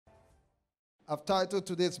I've titled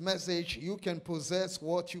today's message, You Can Possess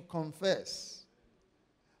What You Confess.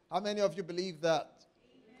 How many of you believe that?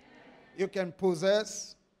 Amen. You can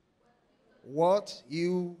possess what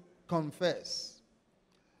you confess.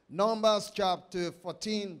 Numbers chapter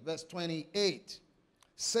 14, verse 28.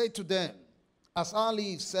 Say to them, as I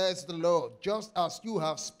live, says the Lord, just as you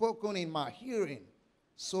have spoken in my hearing,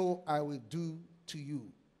 so I will do to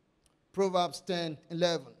you. Proverbs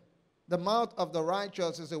 10:11. The mouth of the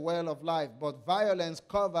righteous is a well of life, but violence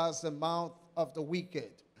covers the mouth of the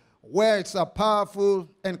wicked. Words are powerful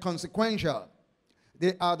and consequential.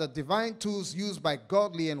 They are the divine tools used by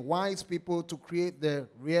godly and wise people to create their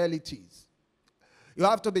realities. You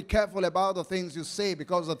have to be careful about the things you say,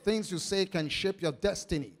 because the things you say can shape your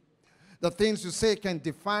destiny. The things you say can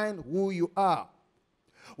define who you are.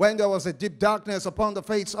 When there was a deep darkness upon the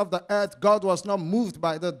face of the earth, God was not moved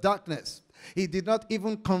by the darkness. He did not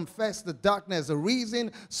even confess the darkness. The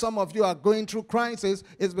reason some of you are going through crisis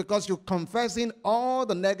is because you're confessing all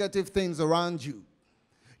the negative things around you.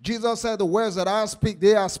 Jesus said, the words that I speak,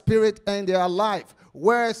 they are spirit and they are life.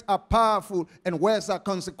 Words are powerful and words are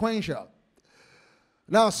consequential.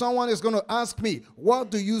 Now, someone is going to ask me, what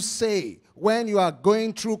do you say when you are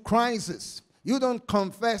going through crisis? You don't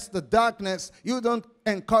confess the darkness. You don't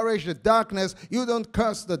encourage the darkness. You don't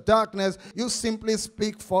curse the darkness. You simply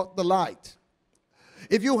speak forth the light.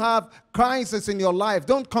 If you have crisis in your life,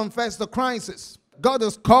 don't confess the crisis. God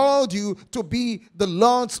has called you to be the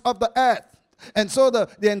lords of the earth. And so the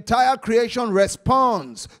entire creation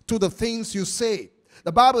responds to the things you say.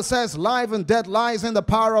 The Bible says life and death lies in the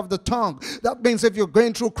power of the tongue. That means if you're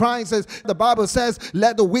going through crisis, the Bible says,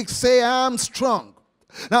 let the weak say, I'm strong.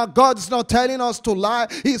 Now, God's not telling us to lie.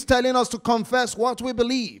 He's telling us to confess what we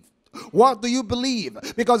believe. What do you believe?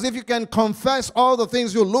 Because if you can confess all the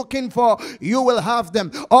things you're looking for, you will have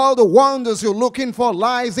them. All the wonders you're looking for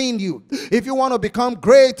lies in you. If you want to become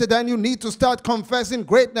great, then you need to start confessing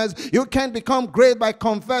greatness. You can't become great by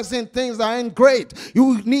confessing things that aren't great.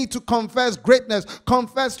 You need to confess greatness.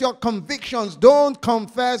 Confess your convictions. Don't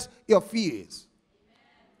confess your fears.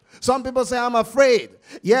 Some people say, I'm afraid.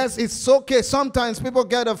 Yes, it's okay. Sometimes people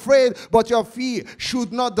get afraid, but your fear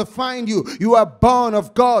should not define you. You are born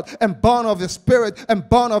of God and born of His Spirit and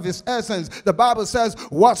born of His essence. The Bible says,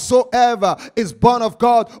 whatsoever is born of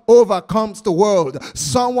God overcomes the world.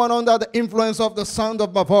 Someone under the influence of the sound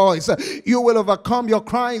of my voice, you will overcome your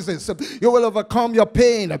crisis. You will overcome your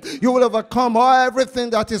pain. You will overcome everything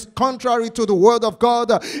that is contrary to the word of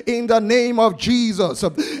God in the name of Jesus.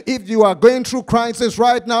 If you are going through crisis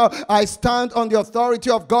right now, I stand on the authority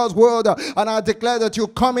of God's word and I declare that you're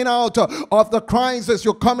coming out of the crisis,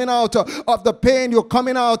 you're coming out of the pain, you're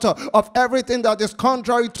coming out of everything that is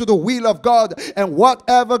contrary to the will of God, and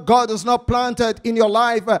whatever God has not planted in your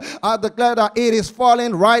life, I declare that it is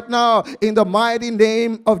falling right now in the mighty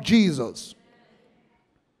name of Jesus.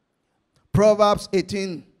 Proverbs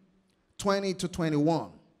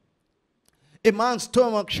 18:20-21. A man's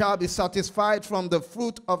stomach shall be satisfied from the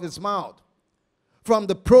fruit of his mouth, from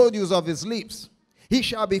the produce of his lips. He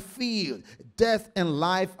shall be filled. Death and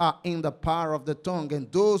life are in the power of the tongue, and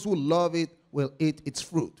those who love it will eat its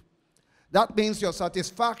fruit. That means your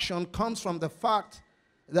satisfaction comes from the fact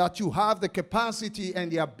that you have the capacity and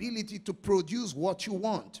the ability to produce what you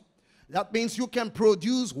want. That means you can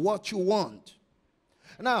produce what you want.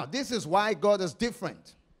 Now, this is why God is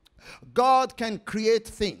different. God can create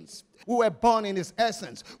things. We were born in His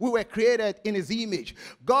essence. We were created in His image.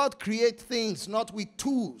 God creates things not with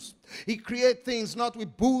tools. He creates things not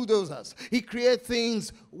with bulldozers. He creates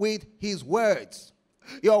things with His words.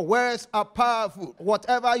 Your words are powerful.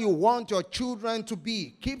 Whatever you want your children to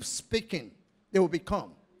be, keep speaking. They will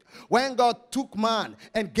become. When God took man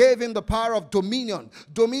and gave him the power of dominion,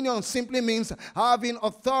 dominion simply means having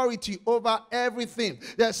authority over everything.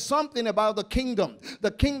 There's something about the kingdom.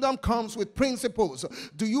 The kingdom comes with principles.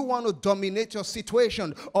 Do you want to dominate your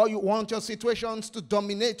situation, or you want your situations to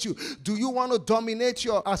dominate you? Do you want to dominate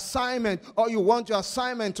your assignment, or you want your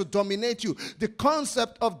assignment to dominate you? The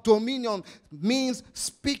concept of dominion means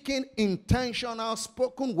speaking intentional,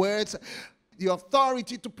 spoken words, the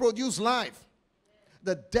authority to produce life.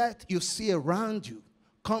 The death you see around you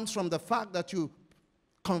comes from the fact that you're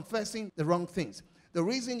confessing the wrong things. The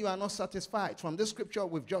reason you are not satisfied, from this scripture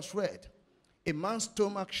we've just read, a man's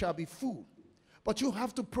stomach shall be full. But you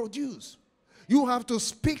have to produce. You have to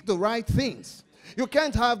speak the right things. You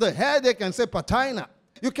can't have the headache and say patina.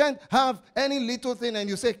 You can't have any little thing and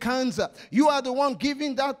you say cancer. You are the one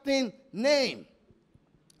giving that thing name.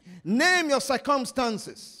 Name your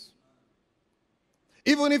circumstances.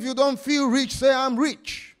 Even if you don't feel rich, say I'm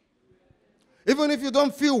rich. Even if you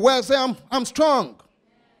don't feel well, say I'm strong.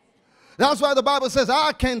 That's why the Bible says,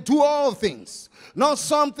 I can do all things. Not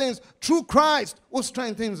some things, through Christ who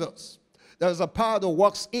strengthens us. There is a power that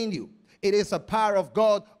works in you. It is a power of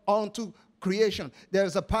God unto creation. There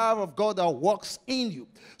is a power of God that works in you.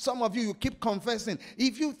 Some of you, you keep confessing.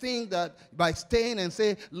 If you think that by staying and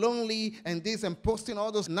say lonely and this and posting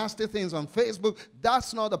all those nasty things on Facebook,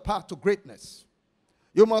 that's not the path to greatness.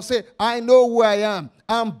 You must say, I know who I am.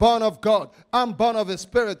 I'm born of God. I'm born of His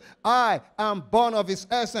Spirit. I am born of His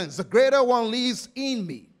essence. The greater one lives in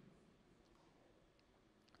me.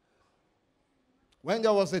 When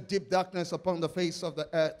there was a deep darkness upon the face of the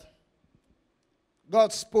earth,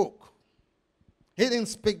 God spoke. He didn't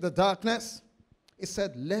speak the darkness. He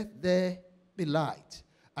said, let there be light.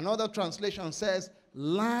 Another translation says,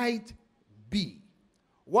 light be.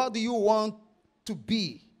 What do you want to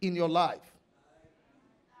be in your life?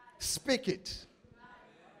 Speak it.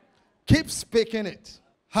 Keep speaking it.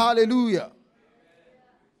 Hallelujah.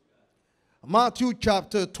 Matthew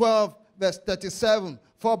chapter 12, verse 37.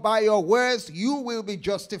 For by your words you will be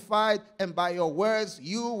justified, and by your words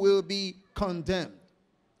you will be condemned.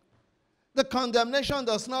 The condemnation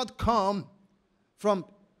does not come from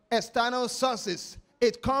external sources.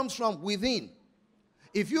 It comes from within.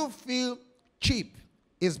 If you feel cheap,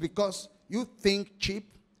 it's because you think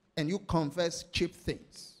cheap and you confess cheap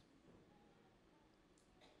things.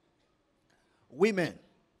 Women,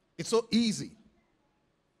 it's so easy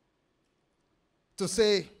to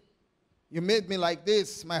say, you made me like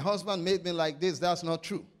this, my husband made me like this. That's not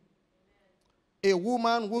true. A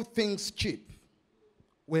woman who thinks cheap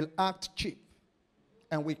will act cheap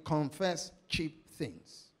and will confess cheap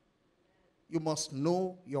things. You must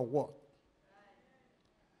know your worth.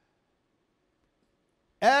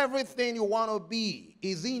 Everything you want to be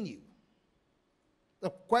is in you. The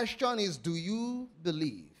question is, do you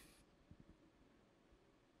believe?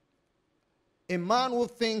 A man who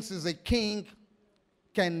thinks he's a king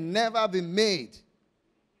can never be made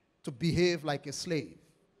to behave like a slave.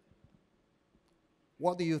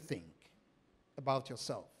 What do you think about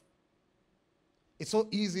yourself? It's so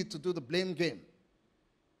easy to do the blame game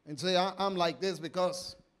and say, I'm like this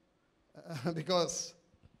because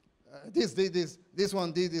this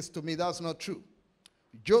one did this to me. That's not true.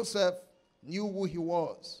 Joseph knew who he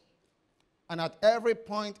was. And at every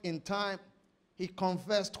point in time, he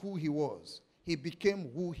confessed who he was. He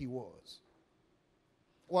became who he was.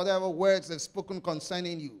 Whatever words they've spoken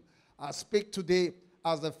concerning you, I speak today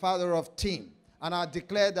as the father of Tim, and I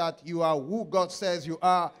declare that you are who God says you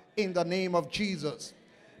are in the name of Jesus.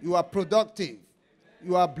 You are productive.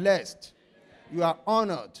 You are blessed. You are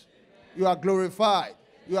honored. You are glorified.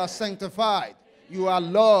 You are sanctified. You are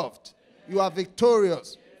loved. You are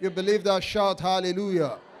victorious. You believe that, shout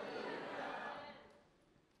hallelujah.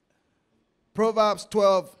 Proverbs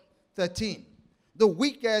 12:13. The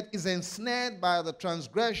wicked is ensnared by the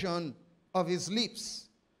transgression of his lips,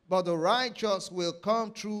 but the righteous will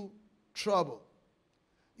come through trouble.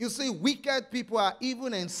 You see, wicked people are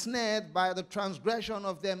even ensnared by the transgression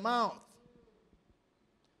of their mouth.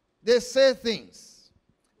 They say things,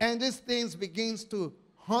 and these things begins to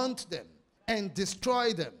haunt them and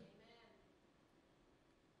destroy them.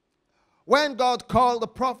 When God called the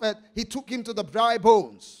prophet, he took him to the dry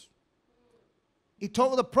bones. He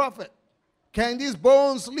told the prophet, can these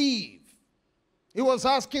bones live? He was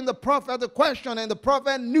asking the prophet the question, and the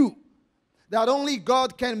prophet knew that only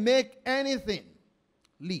God can make anything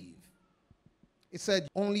live. He said,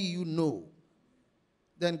 only you know.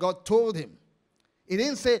 Then God told him. He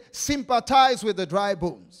didn't say, sympathize with the dry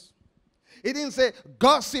bones. He didn't say,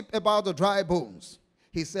 gossip about the dry bones.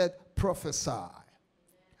 He said, prophesy.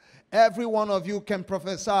 Every one of you can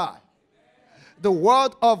prophesy. The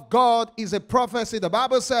word of God is a prophecy. The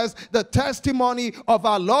Bible says the testimony of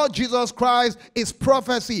our Lord Jesus Christ is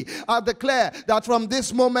prophecy. I declare that from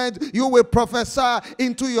this moment you will prophesy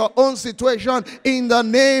into your own situation in the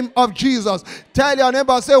name of Jesus. Tell your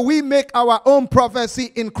neighbor, say, we make our own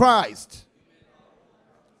prophecy in Christ.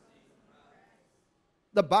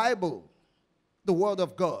 The Bible, the word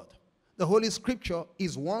of God, the Holy Scripture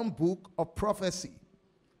is one book of prophecy.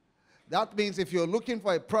 That means if you're looking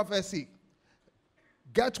for a prophecy,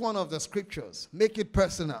 get one of the scriptures, make it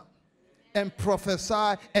personal, and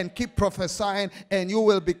prophesy and keep prophesying, and you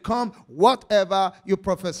will become whatever you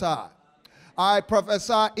prophesy. I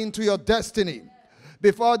prophesy into your destiny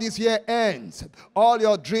Before this year ends, all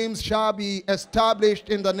your dreams shall be established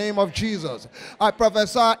in the name of Jesus. I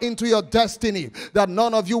prophesy into your destiny that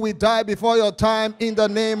none of you will die before your time in the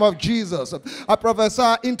name of Jesus. I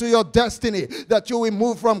prophesy into your destiny that you will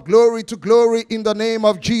move from glory to glory in the name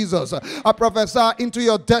of Jesus. I prophesy into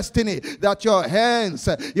your destiny that your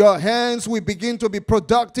hands will begin to be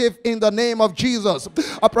productive in the name of Jesus.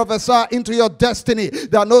 I prophesy into your destiny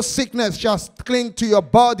that no sickness shall cling to your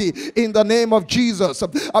body in the name of Jesus.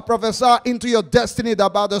 I prophesy into your destiny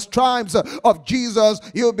that by the stripes of Jesus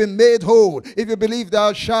you'll be made whole. If you believe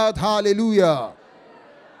that, shout hallelujah.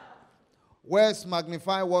 Words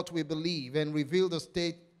magnify what we believe and reveal the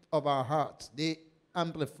state of our hearts. They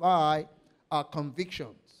amplify our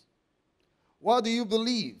convictions. What do you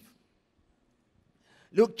believe?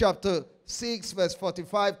 Luke chapter 6 verse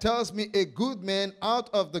 45 tells me, a good man out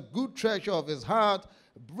of the good treasure of his heart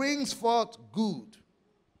brings forth good,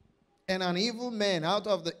 and an evil man out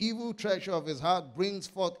of the evil treasure of his heart brings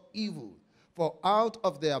forth evil. For out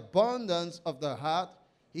of the abundance of the heart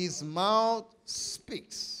his mouth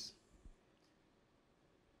speaks.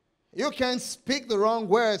 You can speak the wrong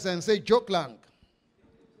words and say jokelang.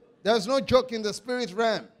 There's no joke in the spirit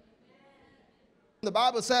realm. The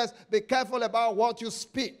Bible says, be careful about what you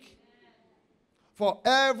speak. For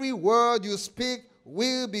every word you speak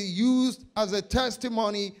will be used as a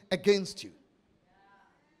testimony against you.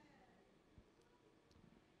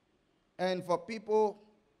 And for people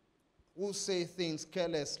who say things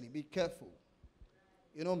carelessly, be careful.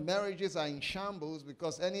 You know, marriages are in shambles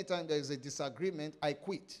because anytime there is a disagreement, I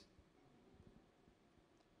quit.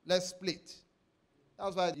 Let's split.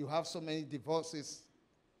 That's why you have so many divorces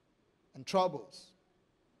and troubles.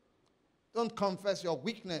 Don't confess your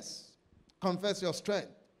weakness. Confess your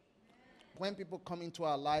strength. When people come into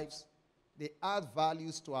our lives, they add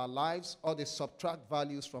values to our lives or they subtract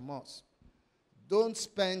values from us. Don't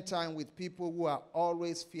spend time with people who are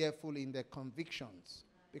always fearful in their convictions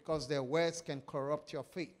because their words can corrupt your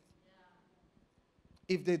faith.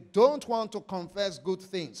 If they don't want to confess good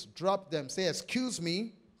things, drop them. Say, excuse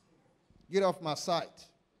me, get off my sight.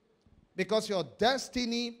 Because your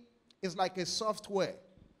destiny is like a software.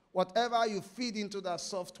 Whatever you feed into that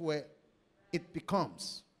software, it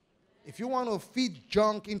becomes. If you want to feed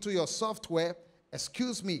junk into your software,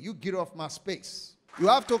 excuse me, you get off my space. You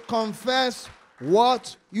have to confess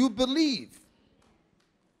what you believe.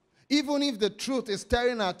 Even if the truth is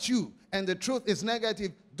staring at you and the truth is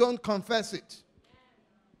negative, don't confess it.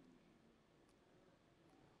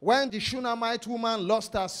 When the Shunammite woman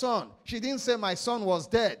lost her son, she didn't say my son was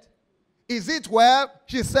dead. Is it well?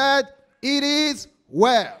 She said, it is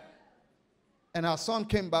well. And her son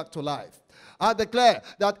came back to life. I declare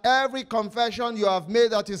that every confession you have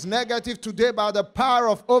made that is negative today, by the power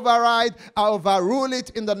of override, I overrule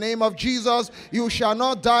it in the name of Jesus. You shall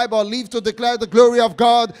not die but live to declare the glory of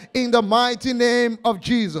God in the mighty name of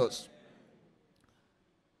Jesus.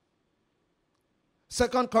 2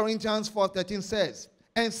 Corinthians 4:13 says,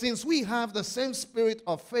 and since we have the same spirit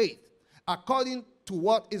of faith, according to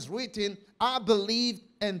what is written, I believed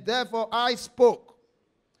and therefore I spoke.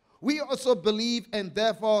 We also believe and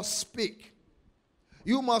therefore speak.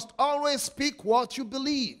 You must always speak what you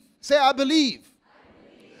believe. Say, I believe.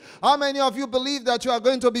 How many of you believe that you are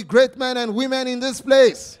going to be great men and women in this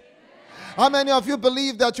place? How many of you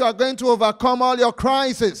believe that you are going to overcome all your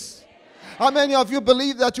crises? How many of you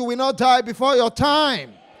believe that you will not die before your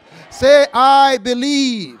time? Say, I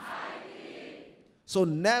believe. So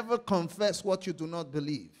never confess what you do not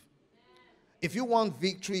believe. If you want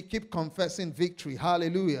victory, keep confessing victory.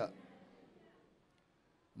 Hallelujah.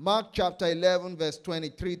 Mark chapter 11, verse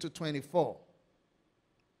 23 to 24.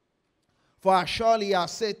 For surely I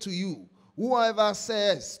say to you, whoever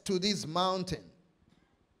says to this mountain,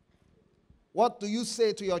 what do you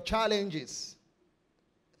say to your challenges?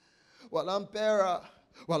 Walampera,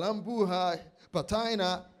 Walambuhai,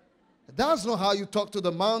 Pataina. That's not how you talk to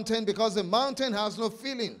the mountain, because the mountain has no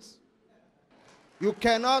feelings. You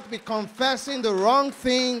cannot be confessing the wrong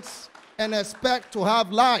things and expect to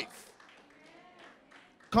have life.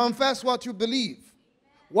 Confess what you believe.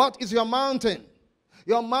 What is your mountain?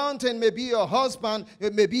 Your mountain may be your husband,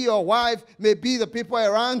 it may be your wife, may be the people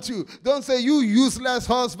around you. Don't say, you useless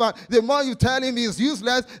husband. The more you tell him he's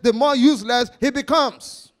useless, the more useless he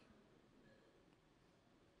becomes.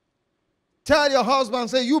 Tell your husband,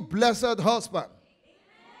 say, you blessed husband.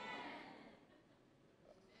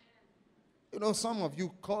 You know, some of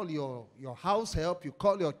you call your house help, you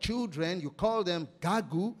call your children, you call them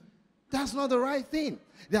gagu. That's not the right thing.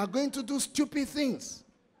 They are going to do stupid things.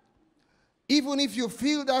 Even if you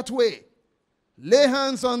feel that way, lay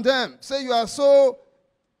hands on them. Say, you are so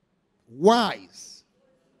wise.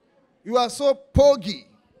 You are so poggy.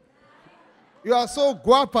 You are so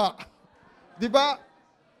guapa. Diba?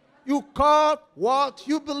 You call what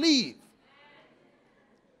you believe.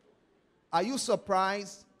 Are you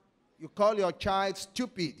surprised? You call your child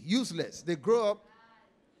stupid, useless. They grow up.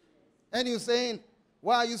 And you're saying,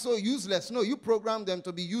 why are you so useless? No, you program them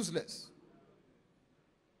to be useless.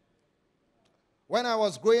 When I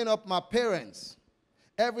was growing up, my parents,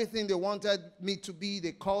 everything they wanted me to be,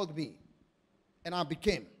 they called me. And I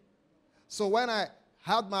became. So when I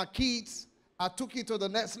had my kids, I took it to the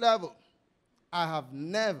next level. I have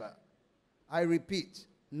never, I repeat,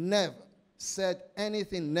 never said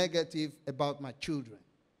anything negative about my children.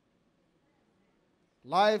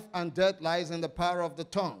 Life and death lies in the power of the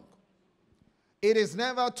tongue. It is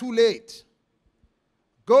never too late.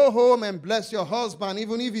 Go home and bless your husband,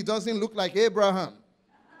 even if he doesn't look like Abraham.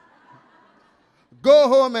 Go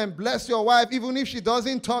home and bless your wife, even if she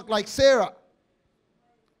doesn't talk like Sarah.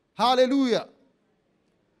 Hallelujah.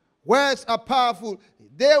 Words are powerful.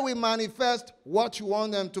 They will manifest what you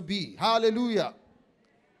want them to be. Hallelujah.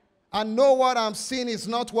 I know what I'm seeing is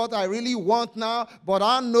not what I really want now, but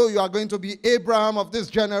I know you are going to be Abraham of this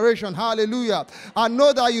generation. Hallelujah. I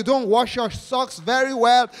know that you don't wash your socks very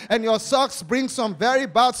well, and your socks bring some very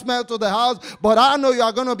bad smell to the house, but I know you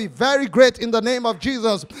are going to be very great in the name of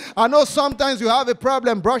Jesus. I know sometimes you have a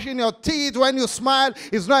problem brushing your teeth when you smile.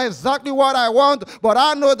 It's not exactly what I want, but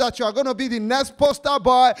I know that you are going to be the next poster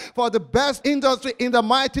boy for the best industry in the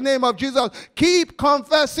mighty name of Jesus. Keep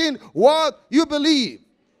confessing what you believe.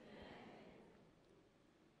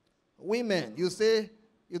 Women, you say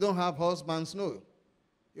you don't have husbands. No.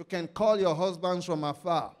 You can call your husbands from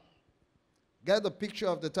afar. Get the picture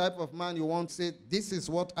of the type of man you want. Say, this is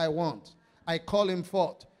what I want. I call him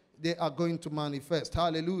forth. They are going to manifest.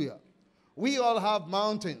 Hallelujah. We all have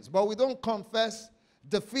mountains, but we don't confess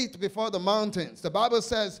defeat before the mountains. The Bible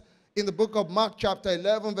says in the book of Mark chapter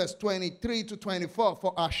 11, verse 23 to 24,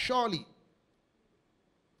 for as surely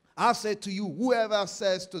I say to you, whoever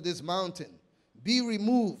says to this mountain, be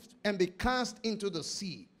removed and be cast into the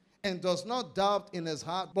sea, and does not doubt in his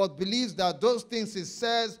heart, but believes that those things he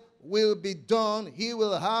says will be done, he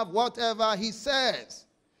will have whatever he says.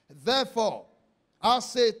 Therefore, I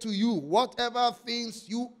say to you, whatever things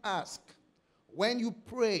you ask, when you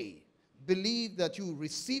pray, believe that you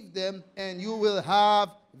receive them and you will have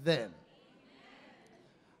them.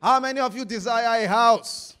 How many of you desire a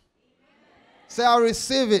house? Say, I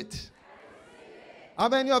receive it. How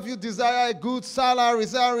many of you desire a good salary?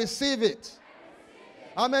 Say, I receive it.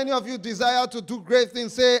 How many of you desire to do great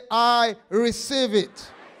things? Say, I receive it.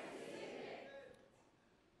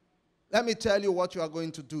 Let me tell you what you are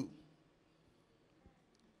going to do.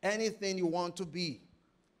 Anything you want to be,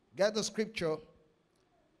 get the scripture,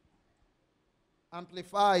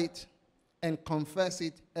 amplify it, and confess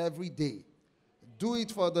it every day. Do it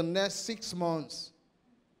for the next 6 months,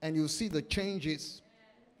 and you'll see the changes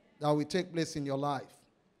that will take place in your life.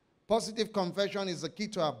 Positive confession is the key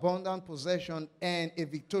to abundant possession and a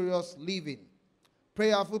victorious living.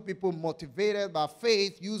 Prayerful people motivated by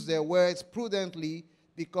faith use their words prudently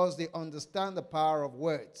because they understand the power of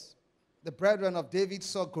words. The brethren of David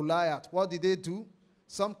saw Goliath. What did they do?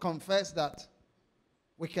 Some confessed that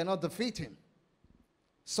we cannot defeat him.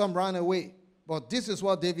 Some ran away. But this is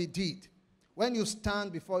what David did. When you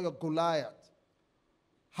stand before your Goliath,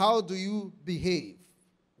 how do you behave?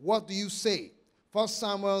 What do you say? 1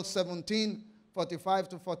 Samuel 17, 45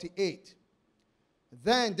 to 48.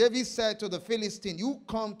 Then David said to the Philistine, you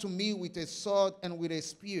come to me with a sword and with a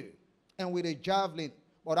spear and with a javelin,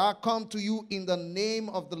 but I come to you in the name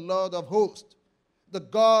of the Lord of hosts, the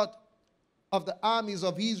God of the armies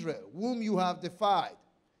of Israel, whom you have defied.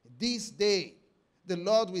 This day the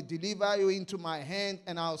Lord will deliver you into my hand,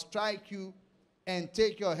 and I'll strike you and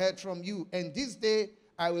take your head from you. And this day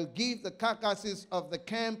I will give the carcasses of the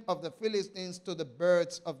camp of the Philistines to the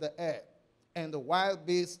birds of the air and the wild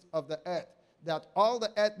beasts of the earth, that all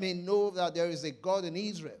the earth may know that there is a God in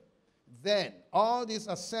Israel. Then all this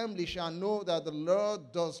assembly shall know that the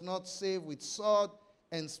Lord does not save with sword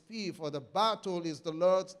and spear, for the battle is the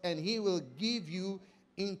Lord's, and he will give you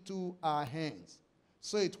into our hands.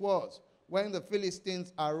 So it was, when the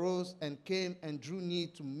Philistines arose and came and drew near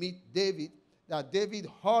to meet David, that David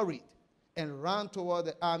hurried and ran toward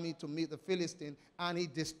the army to meet the Philistine, and he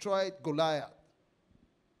destroyed Goliath.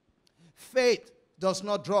 Faith does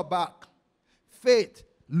not draw back. Faith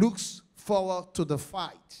looks forward to the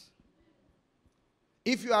fight.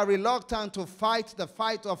 If you are reluctant to fight the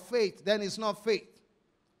fight of faith, then it's not faith.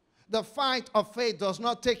 The fight of faith does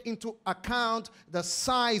not take into account the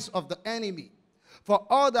size of the enemy. For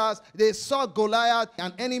others, they saw Goliath,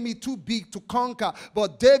 an enemy too big to conquer.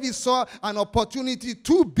 But David saw an opportunity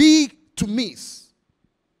too big to miss.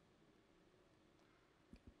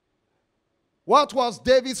 What was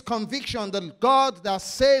David's conviction? The God that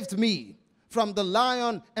saved me from the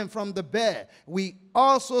lion and from the bear will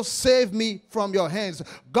also save me from your hands.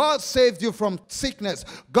 God saved you from sickness.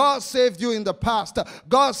 God saved you in the past.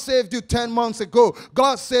 God saved you 10 months ago.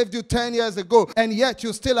 God saved you 10 years ago. And yet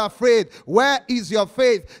you're still afraid. Where is your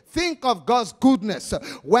faith? Think of God's goodness.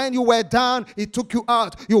 When you were down, He took you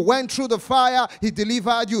out. You went through the fire, He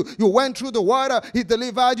delivered you. You went through the water, He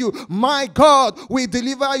delivered you. My God will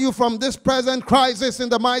deliver you from this present crisis in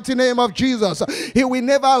the mighty name of Jesus. He will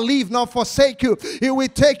never leave nor forsake you. He will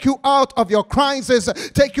take you out of your crisis,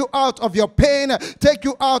 take you out of your pain, take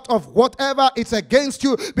you out of whatever is against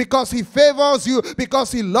you, because He favors you,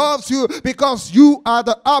 because He loves you, because you are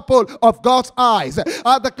the apple of God's eyes.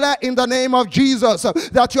 I declare in the name of Jesus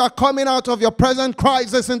that you are coming out of your present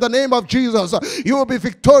crisis in the name of Jesus. You will be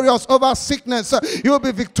victorious over sickness. You will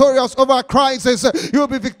be victorious over crisis. You will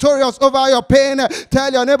be victorious over your pain.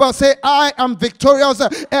 Tell your neighbor, say, I am victorious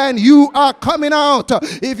and you are coming out.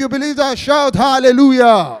 If you believe that, shout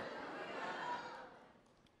hallelujah.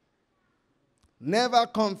 Never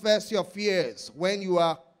confess your fears when you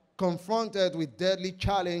are confronted with deadly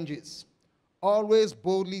challenges. Always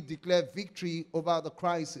boldly declare victory over the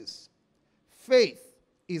crisis. Faith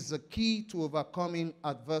is the key to overcoming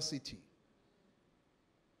adversity.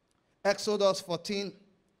 Exodus 14,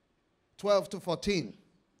 12 to 14.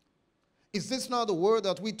 Is this not the word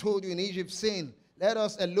that we told you in Egypt, saying, let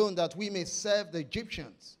us alone that we may serve the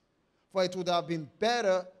Egyptians? For it would have been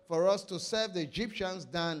better for us to serve the Egyptians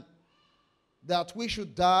than that we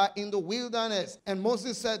should die in the wilderness. And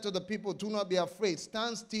Moses said to the people, do not be afraid.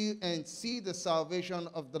 Stand still and see the salvation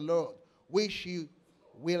of the Lord, which He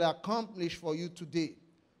will accomplish for you today.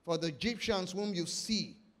 For the Egyptians whom you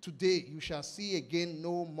see today, you shall see again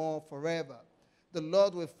no more forever. The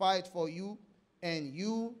Lord will fight for you, and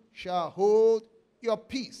you shall hold your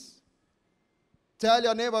peace. Tell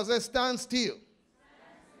your neighbors, say, stand still.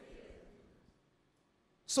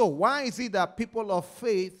 So why is it that people of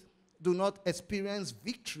faith do not experience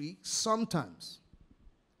victory sometimes?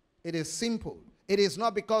 It is simple. It is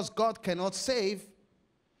not because God cannot save.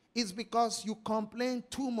 It's because you complain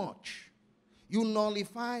too much. You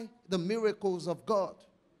nullify the miracles of God.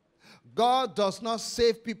 God does not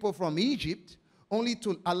save people from Egypt only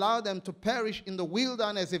to allow them to perish in the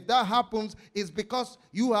wilderness. If that happens, it's because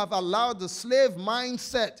you have allowed the slave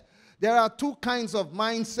mindset. There are two kinds of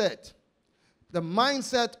mindset. The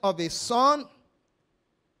mindset of a son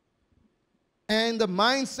and the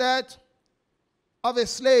mindset of a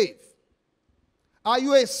slave. Are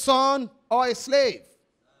you a son or a slave?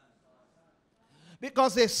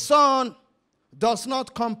 Because a son does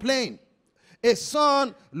not complain. A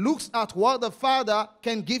son looks at what the father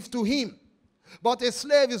can give to him. But a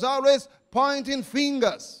slave is always pointing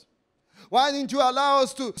fingers. Why didn't you allow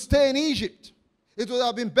us to stay in Egypt? It would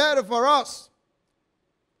have been better for us.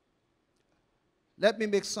 Let me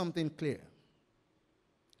make something clear.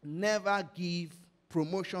 Never give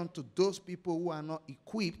promotion to those people who are not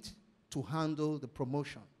equipped to handle the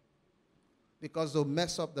promotion, because they'll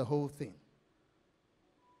mess up the whole thing.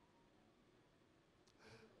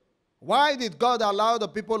 Why did God allow the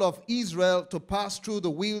people of Israel to pass through the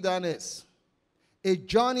wilderness? A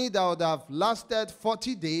journey that would have lasted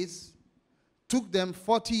 40 days took them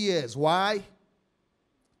 40 years. Why?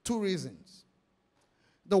 Two reasons.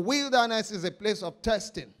 The wilderness is a place of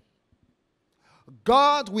testing.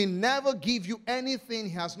 God will never give you anything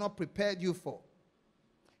He has not prepared you for.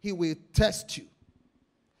 He will test you.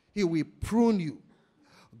 He will prune you.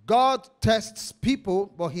 God tests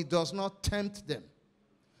people, but He does not tempt them.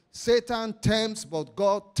 Satan tempts, but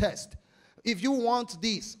God tests. If you want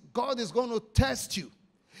this, God is going to test you.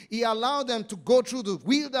 He allowed them to go through the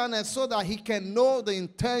wilderness so that He can know the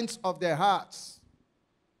intents of their hearts.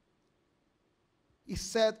 He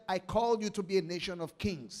said, I called you to be a nation of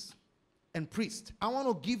kings and priests. I want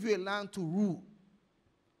to give you a land to rule.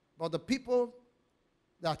 But the people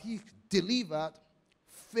that He delivered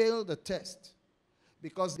failed the test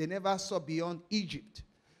because they never saw beyond Egypt.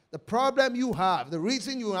 The problem you have, the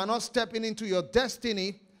reason you are not stepping into your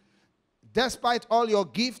destiny, despite all your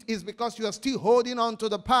gift, is because you are still holding on to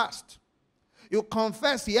the past. You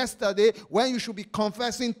confessed yesterday when you should be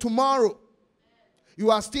confessing tomorrow. You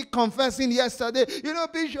are still confessing yesterday. You know,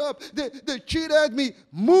 Bishop, they cheated me.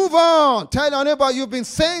 Move on. Tell your neighbor, you've been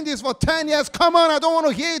saying this for 10 years. Come on, I don't want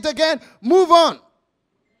to hear it again. Move on.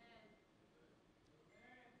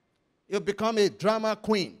 You've become a drama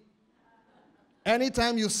queen.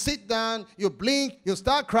 Anytime you sit down, you blink, you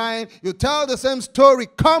start crying, you tell the same story.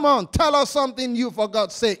 Come on, tell us something new for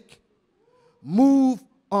God's sake. Move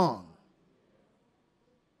on.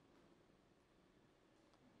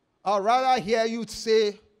 I'd rather hear you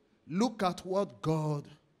say, look at what God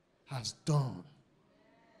has done.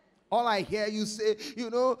 All I hear you say,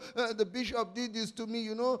 the bishop did this to me,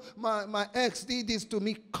 my ex did this to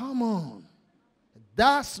me. Come on.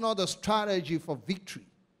 That's not a strategy for victory.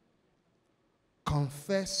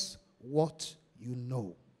 Confess what you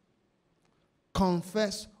know.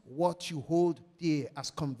 Confess what you hold dear as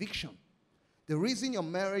conviction. The reason your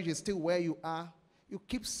marriage is still where you are, you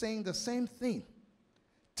keep saying the same thing.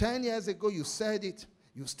 10 years ago you said it,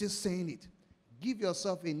 you're still saying it. Give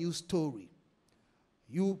yourself a new story.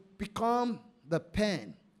 You become the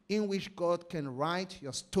pen in which God can write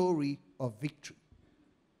your story of victory.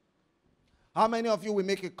 How many of you will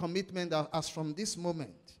make a commitment that as from this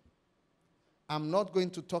moment, I'm not going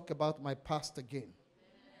to talk about my past again?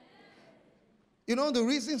 You know, the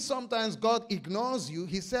reason sometimes God ignores you,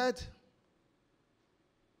 he said,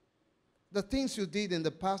 the things you did in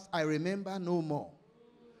the past, I remember no more.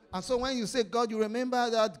 And so when you say, God, you remember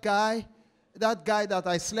that guy that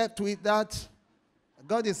I slept with, that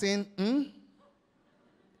God is saying,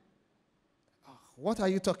 what are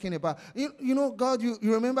you talking about? You know, God, you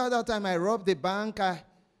remember that time I robbed the bank?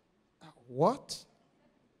 What?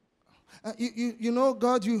 You know,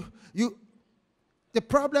 God, the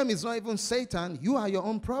problem is not even Satan. You are your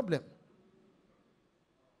own problem.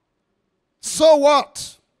 So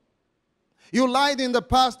what? You lied in the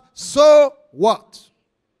past. So what?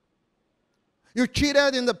 You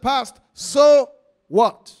cheated in the past. So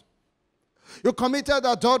what? You committed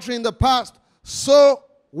adultery in the past. So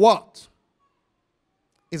what?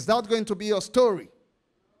 Is that going to be your story?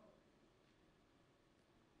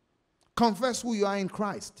 Confess who you are in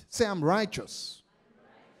Christ. Say, I'm righteous.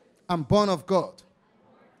 I'm born of God.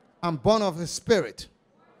 I'm born of His Spirit.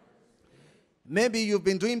 Maybe you've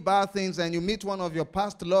been doing bad things and you meet one of your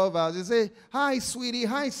past lovers. You say, hi, sweetie.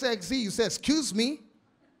 Hi, sexy. You say, excuse me?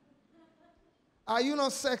 Are you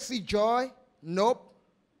not sexy, Joy? Nope.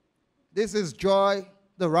 This is Joy,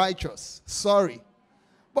 the righteous. Sorry.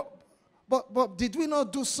 But did we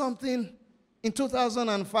not do something in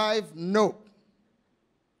 2005? No.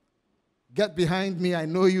 Get behind me, I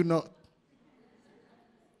know you not.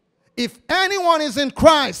 If anyone is in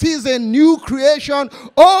Christ, he is a new creation.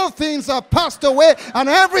 All things are passed away and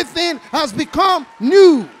everything has become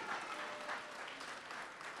new.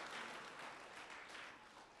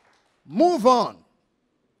 Move on.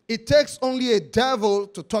 It takes only a devil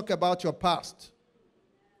to talk about your past,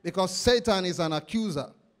 because Satan is an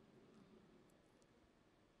accuser.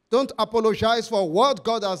 Don't apologize for what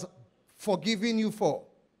God has forgiven you for.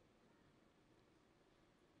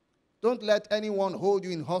 Don't let anyone hold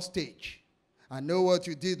you in hostage. I know what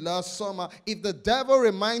you did last summer. If the devil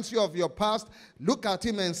reminds you of your past, look at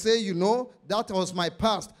him and say, you know, that was my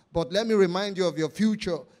past, but let me remind you of your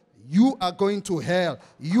future. You are going to hell.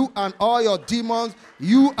 You and all your demons,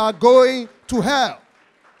 you are going to hell.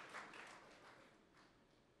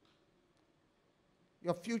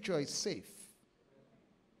 Your future is safe.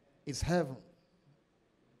 It's heaven.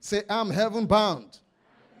 Say, I'm heaven bound.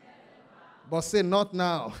 But say, not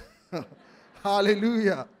now.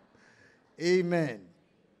 Hallelujah. Amen.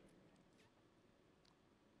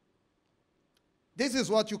 This is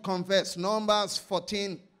what you confess. Numbers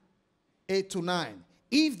 14, 8-9.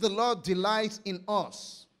 If the Lord delights in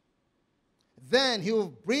us, then He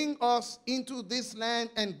will bring us into this land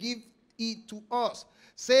and give it to us.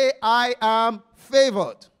 Say, I am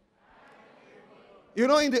favored. You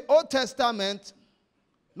know, in the Old Testament,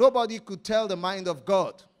 nobody could tell the mind of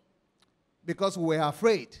God because we were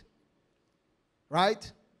afraid.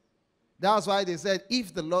 Right? That's why they said,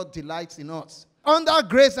 if the Lord delights in us. Under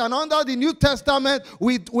grace and under the New Testament,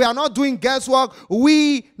 we are not doing guesswork.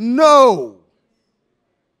 We know.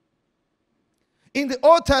 In the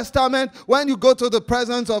Old Testament, when you go to the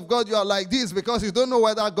presence of God, you are like this because you don't know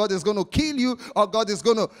whether God is going to kill you or God is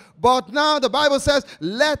going to. But now the Bible says,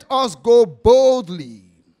 let us go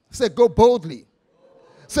boldly. Say, go boldly.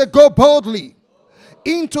 Say, go boldly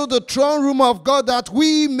into the throne room of God that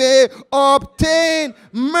we may obtain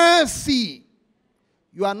mercy.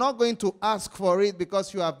 You are not going to ask for it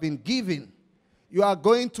because you have been given. You are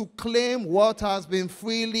going to claim what has been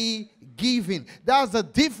freely given. That's the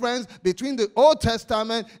difference between the Old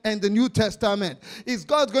Testament and the New Testament. Is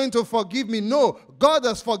God going to forgive me? No. God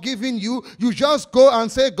has forgiven you. You just go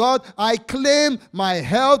and say, God, I claim my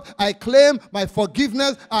health. I claim my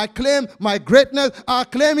forgiveness. I claim my greatness. I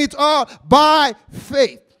claim it all by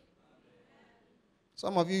faith.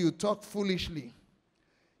 Some of you talk foolishly.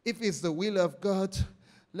 If it's the will of God,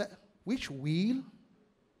 which will?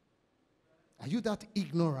 Are you that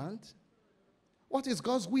ignorant? What is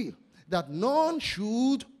God's will? That none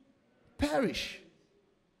should perish.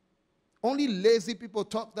 Only lazy people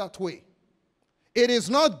talk that way. It is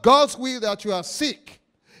not God's will that you are sick.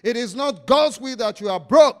 It is not God's will that you are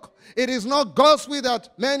broke. It is not God's will that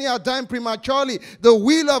many are dying prematurely. The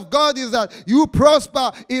will of God is that you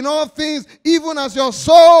prosper in all things, even as your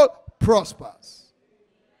soul prospers.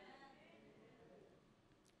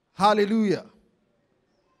 Hallelujah.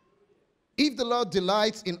 If the Lord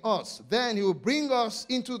delights in us, then he will bring us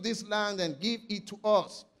into this land and give it to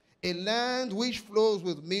us, a land which flows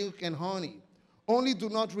with milk and honey. Only do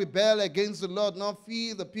not rebel against the Lord, nor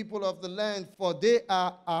fear the people of the land, for they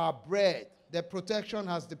are our bread. Their protection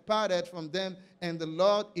has departed from them, and the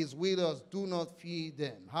Lord is with us. Do not fear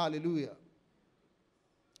them. Hallelujah.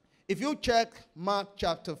 If you check Mark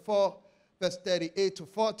chapter 4, verse 38 to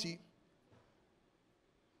 40,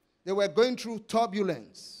 they were going through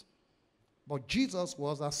turbulence, but Jesus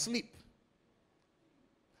was asleep.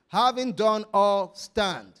 Having done all,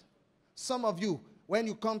 stand. Some of you, when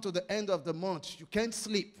you come to the end of the month, you can't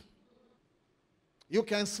sleep. You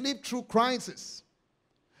can sleep through crisis.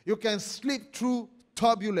 You can sleep through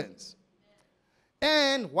turbulence.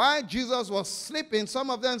 And while Jesus was sleeping, some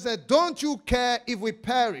of them said, don't you care if we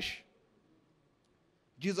perish?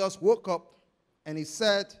 Jesus woke up and he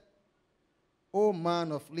said, O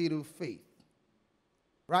man of little faith.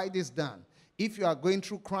 Write this down. If you are going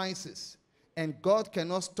through crisis and God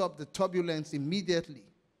cannot stop the turbulence immediately,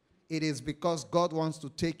 it is because God wants to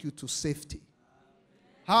take you to safety.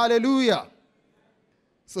 Hallelujah.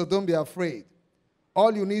 So don't be afraid.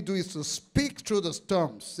 All you need to do is to speak through the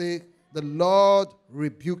storm. Say, the Lord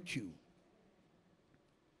rebuke you.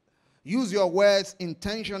 Use your words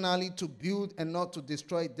intentionally to build and not to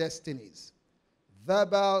destroy destinies.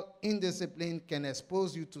 Verbal indiscipline can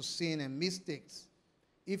expose you to sin and mistakes.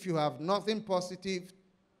 If you have nothing positive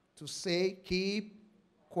to say, keep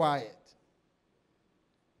quiet.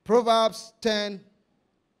 Proverbs 10:19.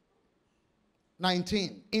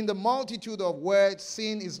 In the multitude of words,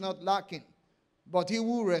 sin is not lacking, but he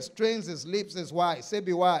who restrains his lips is wise. Say,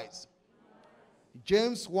 be wise.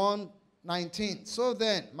 James 1:19. So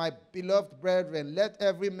then, my beloved brethren, let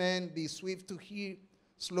every man be swift to hear,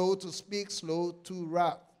 slow to speak, slow to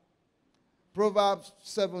wrath. Proverbs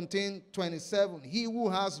 17:27. He who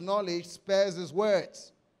has knowledge spares his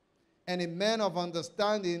words, and a man of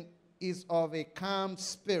understanding is of a calm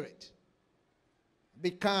spirit. Be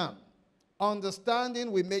calm.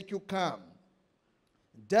 Understanding will make you calm.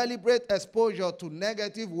 Deliberate exposure to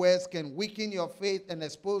negative words can weaken your faith and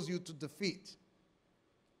expose you to defeat.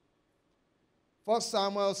 1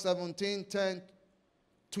 Samuel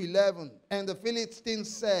 17:10-11. And the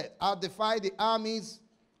Philistines said, I defy the armies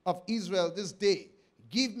of Israel this day.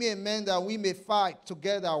 Give me a man that we may fight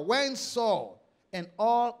together. When Saul and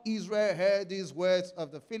all Israel heard these words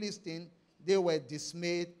of the Philistine, they were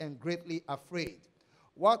dismayed and greatly afraid.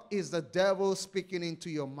 What is the devil speaking into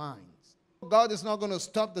your minds? God is not going to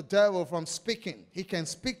stop the devil from speaking. He can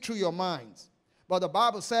speak through your minds. But the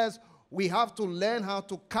Bible says we have to learn how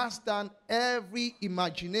to cast down every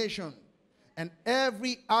imagination and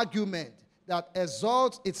every argument that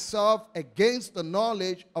exalts itself against the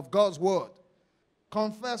knowledge of God's word.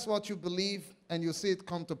 Confess what you believe and you see it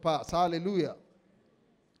come to pass. Hallelujah.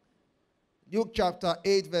 Luke chapter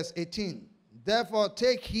 8 verse 18. Therefore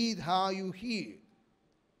take heed how you hear.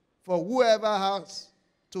 For whoever has,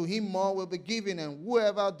 to him more will be given, and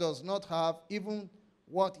whoever does not have, even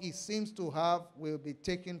what he seems to have will be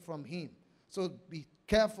taken from him. So be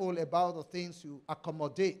careful about the things you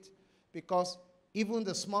accommodate, because even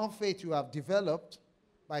the small faith you have developed,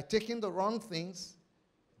 by taking the wrong things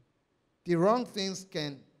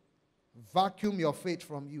can vacuum your faith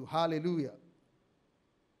from you. Hallelujah.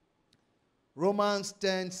 Romans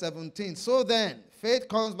 10:17. So then, faith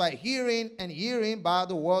comes by hearing, and hearing by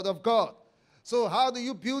the word of God. So how do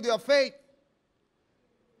you build your faith?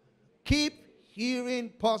 Keep hearing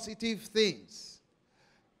positive things.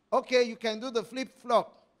 Okay, you can do the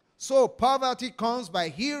flip-flop. So poverty comes by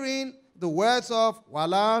hearing the words of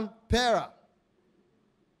Walan Pera.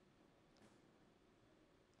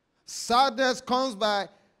 Sadness comes by,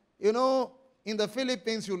 in the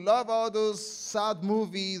Philippines, you love all those sad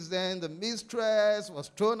movies. Then the mistress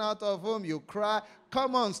was thrown out of home. You cry.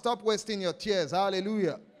 Come on, stop wasting your tears.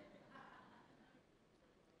 Hallelujah.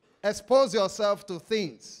 Expose yourself to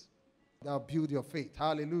things that will build your faith.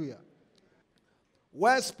 Hallelujah.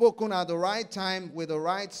 Words spoken at the right time with the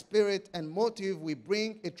right spirit and motive will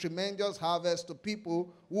bring a tremendous harvest to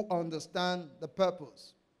people who understand the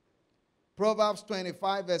purpose. Proverbs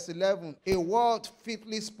 25 verse 11, a word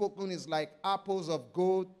fitly spoken is like apples of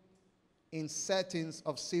gold in settings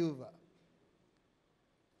of silver.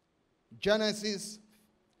 Genesis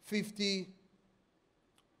 50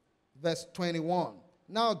 verse 21.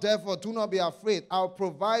 Now therefore do not be afraid. I'll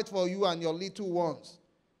provide for you and your little ones.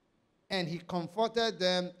 And he comforted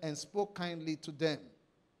them and spoke kindly to them.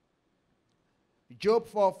 Job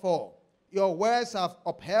 4:4. Your words have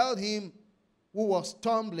upheld him who was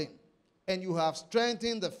stumbling, and you have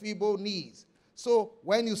strengthened the feeble knees. So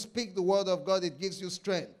when you speak the word of God, it gives you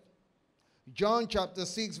strength. John chapter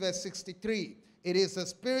 6 verse 63. It is the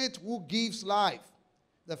spirit who gives life.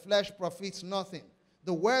 The flesh profits nothing.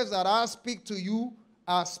 The words that I speak to you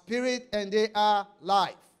are spirit and they are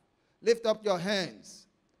life. Lift up your hands.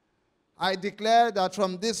 I declare that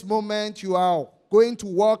from this moment you are going to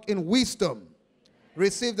walk in wisdom.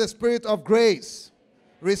 Receive the spirit of grace.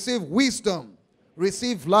 Receive wisdom.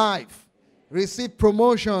 Receive life. Receive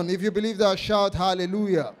promotion. If you believe that, shout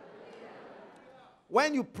hallelujah.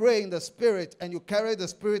 When you pray in the spirit and you carry the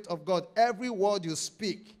spirit of God, every word you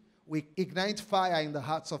speak will ignite fire in the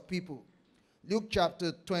hearts of people. Luke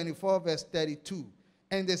chapter 24 verse 32.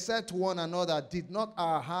 And they said to one another, did not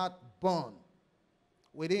our heart burn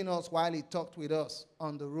within us while he talked with us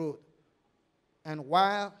on the road, and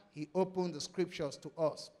while he opened the scriptures to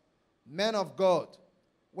us? Men of God,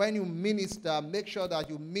 when you minister, make sure that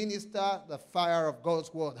you minister the fire of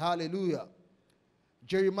God's word. Hallelujah.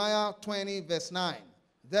 Jeremiah 20 verse 9.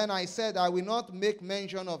 Then I said, I will not make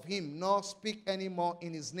mention of him, nor speak any more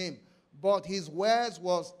in his name. But his words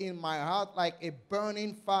was in my heart like a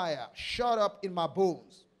burning fire, shut up in my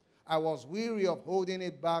bones. I was weary of holding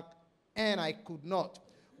it back, and I could not.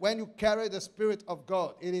 When you carry the Spirit of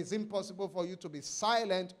God, it is impossible for you to be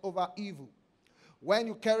silent over evil. When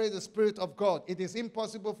you carry the Spirit of God, it is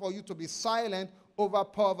impossible for you to be silent over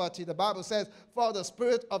poverty. The Bible says, for the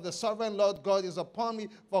Spirit of the sovereign Lord God is upon me,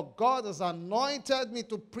 for God has anointed me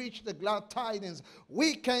to preach the glad tidings.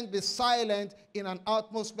 We can't be silent in an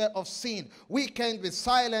atmosphere of sin. We can't be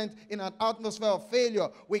silent in an atmosphere of failure.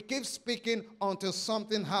 We keep speaking until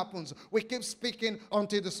something happens. We keep speaking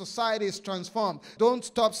until the society is transformed. Don't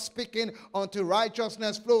stop speaking until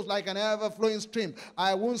righteousness flows like an ever-flowing stream.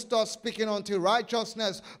 I won't stop speaking until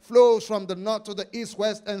righteousness flows from the north to the east,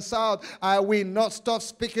 west, and south. I will not stop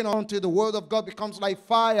speaking until the word of God becomes like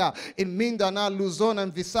fire in Mindanao, Luzon,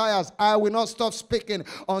 and Visayas. I will not stop speaking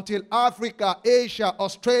until Africa, Asia,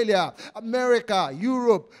 Australia, America,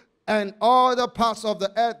 Europe, and all the parts of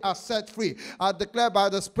the earth are set free. I declare by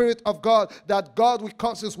the Spirit of God that God will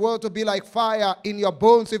cause his word to be like fire in your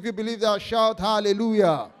bones. If you believe that, shout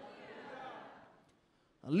hallelujah.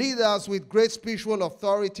 Leaders with great spiritual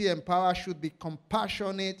authority and power should be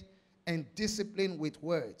compassionate and disciplined with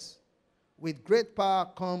words. With great power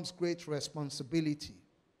comes great responsibility.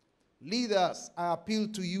 Leaders, I appeal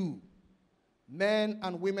to you, men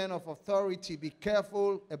and women of authority, be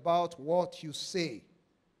careful about what you say.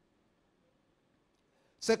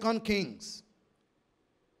 2 Kings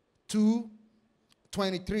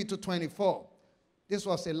 2:23-24. This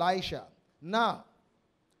was Elisha. Now,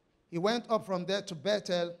 he went up from there to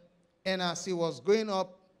Bethel, and as he was going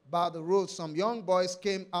up by the road, some young boys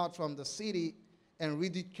came out from the city and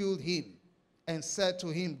ridiculed him and said to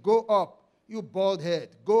him, go up, you bald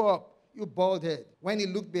head. Go up, you bald head. When he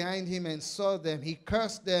looked behind him and saw them, he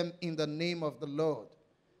cursed them in the name of the Lord.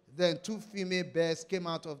 Then 2 female bears came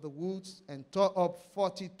out of the woods and tore up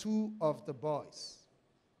 42 of the boys.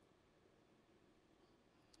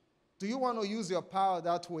 Do you want to use your power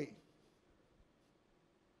that way?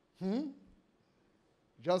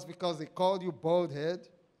 Just because they called you bald head?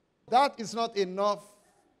 That is not enough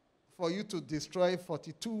for you to destroy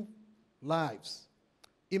 42 lives.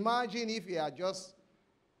 Imagine if you had just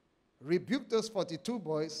rebuked those 42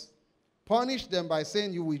 boys, punished them by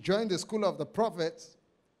saying you will join the school of the prophets,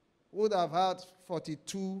 would have had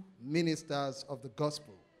 42 ministers of the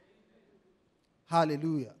gospel.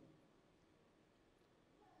 Hallelujah.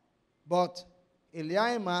 But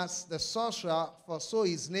Eliamas, the sorcerer, for so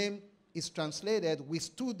his name is translated,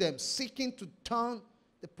 withstood them, seeking to turn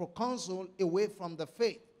the proconsul away from the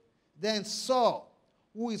faith. Then Saul,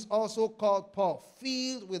 who is also called Paul,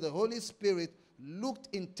 filled with the Holy Spirit, looked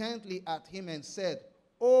intently at him and said,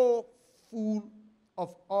 O full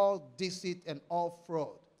of all deceit and all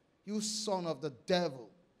fraud, you son of the devil,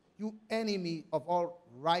 you enemy of all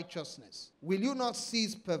righteousness, will you not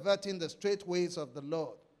cease perverting the straight ways of the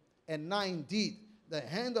Lord? And now indeed, the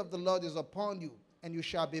hand of the Lord is upon you, and you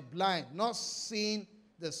shall be blind, not seeing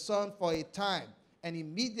the sun for a time. And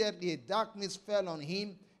immediately a darkness fell on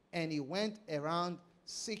him, and he went around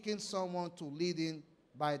seeking someone to lead him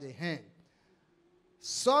by the hand.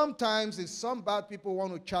 Sometimes if some bad people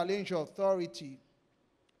want to challenge your authority,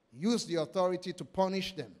 use the authority to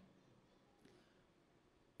punish them.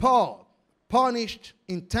 Paul punished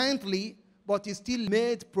intently, but he still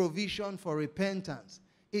made provision for repentance.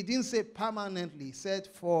 He didn't say permanently, he said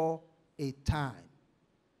for a time.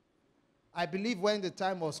 I believe when the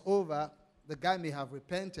time was over, the guy may have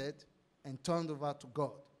repented and turned over to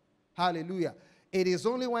God. Hallelujah. It is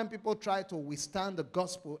only when people try to withstand the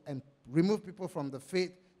gospel and remove people from the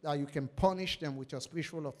faith that you can punish them with your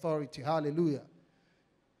spiritual authority. Hallelujah.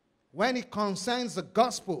 When it concerns the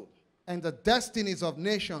gospel and the destinies of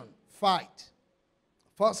nations, fight.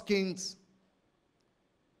 1 Kings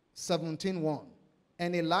 17:1.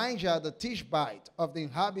 And Elijah the Tishbite of the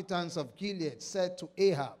inhabitants of Gilead said to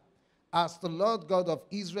Ahab, as the Lord God of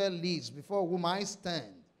Israel lives, before whom I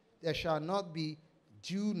stand, there shall not be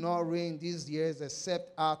dew nor rain these years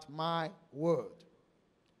except at my word.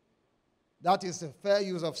 That is a fair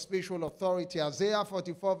use of spiritual authority. Isaiah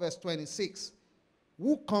 44 verse 26.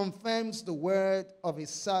 Who confirms the word of his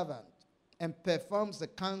servant and performs the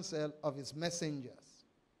counsel of his messengers?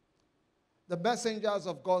 The messengers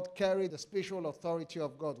of God carry the spiritual authority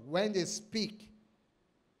of God. When they speak,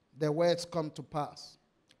 their words come to pass.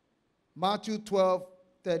 Matthew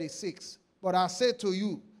 12:36. But I say to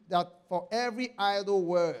you that for every idle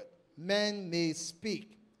word men may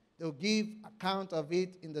speak, they'll give account of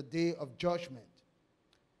it in the day of judgment.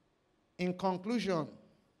 In conclusion,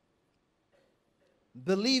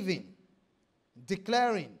 believing,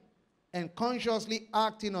 declaring, and consciously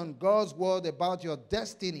acting on God's word about your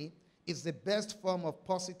destiny is the best form of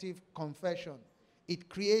positive confession. It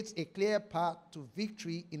creates a clear path to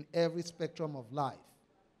victory in every spectrum of life.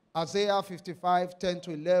 Isaiah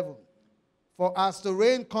 55:10-11. For as the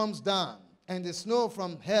rain comes down and the snow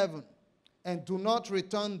from heaven, and do not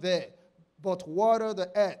return there, but water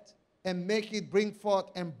the earth and make it bring forth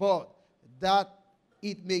and bud, that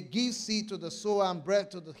it may give seed to the sower and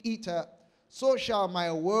bread to the eater, so shall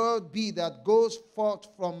my word be that goes forth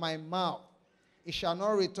from my mouth. It shall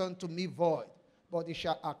not return to me void, but it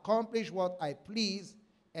shall accomplish what I please,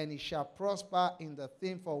 and it shall prosper in the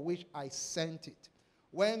thing for which I sent it.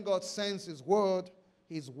 When God sends his word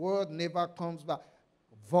never comes back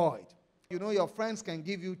void. You know, your friends can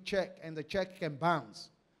give you check and the check can bounce,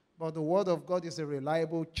 but the word of God is a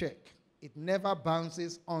reliable check. It never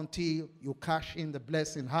bounces until you cash in the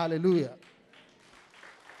blessing. Hallelujah.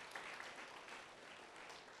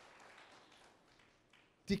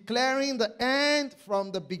 Declaring the end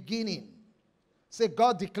from the beginning. Say,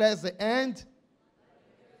 God declares the end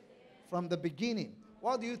from the beginning.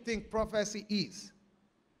 What do you think prophecy is?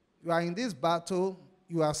 You are in this battle.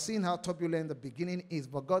 You have seen how turbulent the beginning is,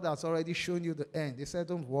 but God has already shown you the end. He said,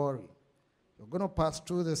 don't worry. You're going to pass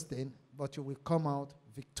through this thing, but you will come out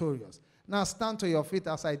victorious. Now stand to your feet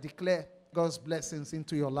as I declare God's blessings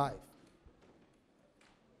into your life.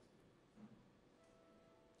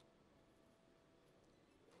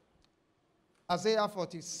 Isaiah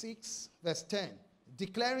 46, verse 10.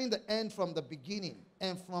 Declaring the end from the beginning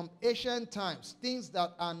and from ancient times, things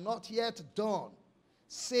that are not yet done,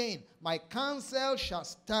 saying, my counsel shall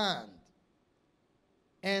stand,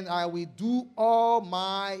 and I will do all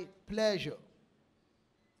my pleasure.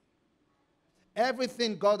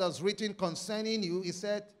 Everything God has written concerning you, he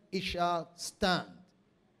said, it shall stand.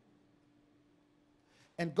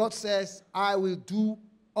 And God says, I will do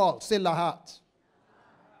all. Say lahat.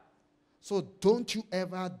 So don't you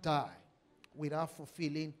ever die without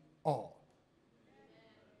fulfilling all.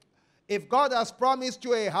 If God has promised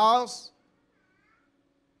you a house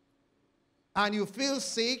and you feel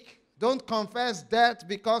sick, don't confess death,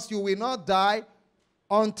 because you will not die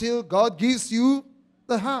until God gives you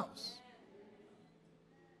the house.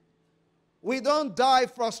 We don't die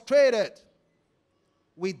frustrated.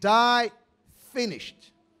 We die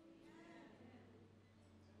finished.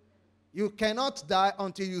 You cannot die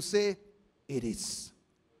until you say, it is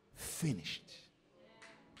finished.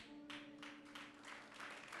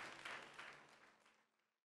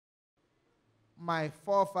 My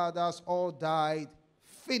forefathers all died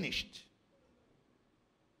finished.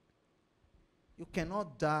 You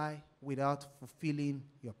cannot die without fulfilling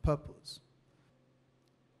your purpose.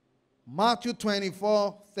 Matthew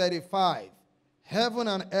 24:35. Heaven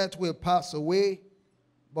and earth will pass away,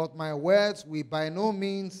 but my words will by no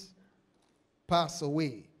means pass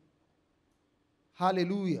away.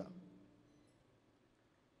 Hallelujah.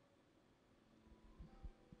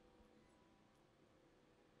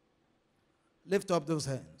 Lift up those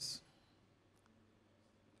hands.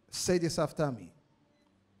 Say this after me.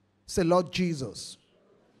 Say, Lord Jesus,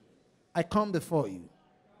 I come before you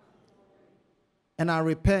and I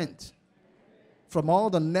repent from all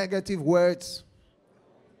the negative words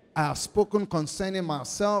I have spoken concerning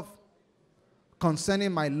myself,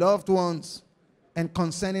 concerning my loved ones, and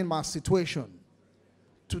concerning my situation.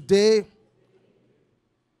 Today,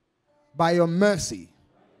 by your mercy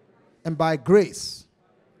and by grace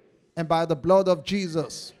and by the blood of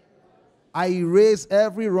Jesus, I erase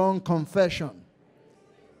every wrong confession.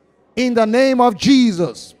 In the name of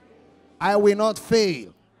Jesus, I will not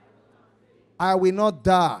fail. I will not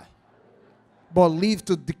die, but live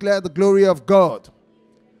to declare the glory of God.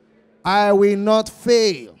 I will not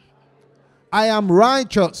fail. I am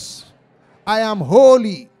righteous. I am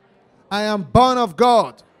holy. I am born of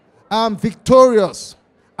God. I am victorious.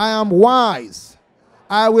 I am wise.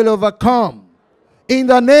 I will overcome. In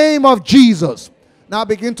the name of Jesus. Now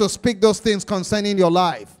begin to speak those things concerning your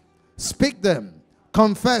life. Speak them.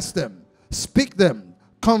 Confess them. Speak them.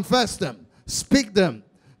 Confess them. Speak them.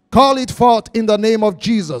 Call it forth in the name of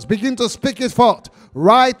Jesus. Begin to speak it forth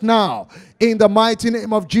right now. In the mighty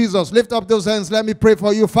name of Jesus. Lift up those hands. Let me pray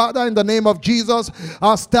for you. Father, in the name of Jesus,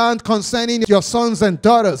 I stand concerning your sons and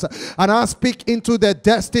daughters, and I speak into their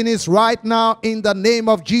destinies right now in the name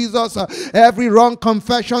of Jesus. Every wrong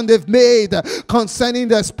confession they've made concerning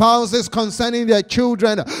their spouses, concerning their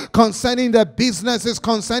children, concerning their businesses,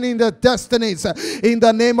 concerning their destinies, in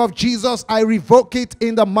the name of Jesus, I revoke it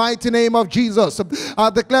in the mighty name of Jesus. I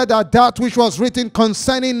declare that that which was written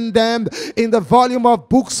concerning them in the volume of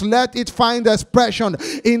books, let it find expression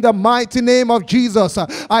in the mighty name of Jesus.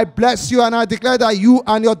 I bless you and I declare that you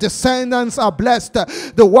and your descendants are blessed.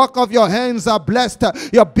 The work of your hands are blessed.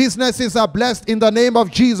 Your businesses are blessed in the name of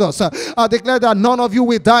Jesus. I declare that none of you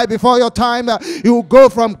will die before your time. You will go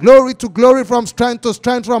from glory to glory, from strength to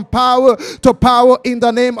strength, from power to power in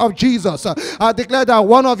the name of Jesus. I declare that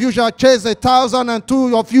one of you shall chase 1,000 and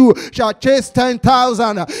two of you shall chase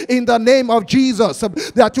 10,000 in the name of Jesus.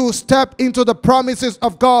 That you step into the promises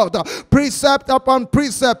of God. Precept upon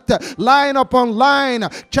precept, line upon line,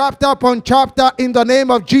 chapter upon chapter in the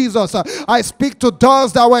name of Jesus. I speak to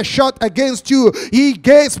doors that were shut against you. Ye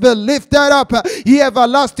gates be lifted up. Ye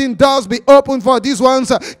everlasting doors be opened for these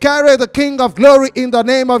ones. Carry the King of glory in the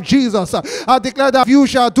name of Jesus. I declare that you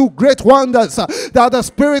shall do great wonders. That the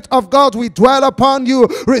Spirit of God will dwell upon you.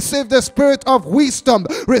 Receive the spirit of wisdom.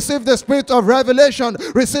 Receive the spirit of revelation.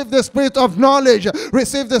 Receive the spirit of knowledge.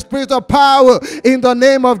 Receive the spirit of power in the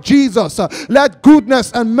name of Jesus. Let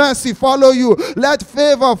goodness and mercy follow you. Let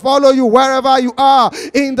favor follow you wherever you are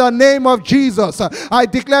in the name of Jesus. I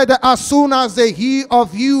declare that as soon as they hear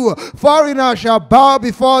of you, foreigners shall bow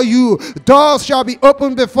before you. Doors shall be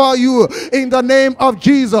opened before you in the name of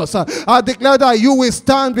Jesus. I declare that you will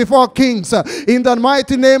stand before kings in the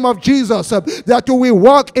mighty name of Jesus. That you will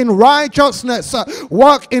walk in righteousness,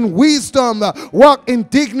 walk in wisdom, walk in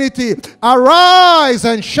dignity. Arise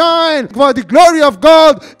and shine, for the glory of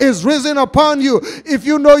God is risen upon you. If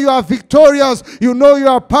you know you are victorious, you know you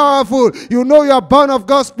are powerful, you know you are born of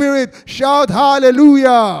God's Spirit, shout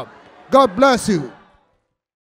hallelujah. God bless you.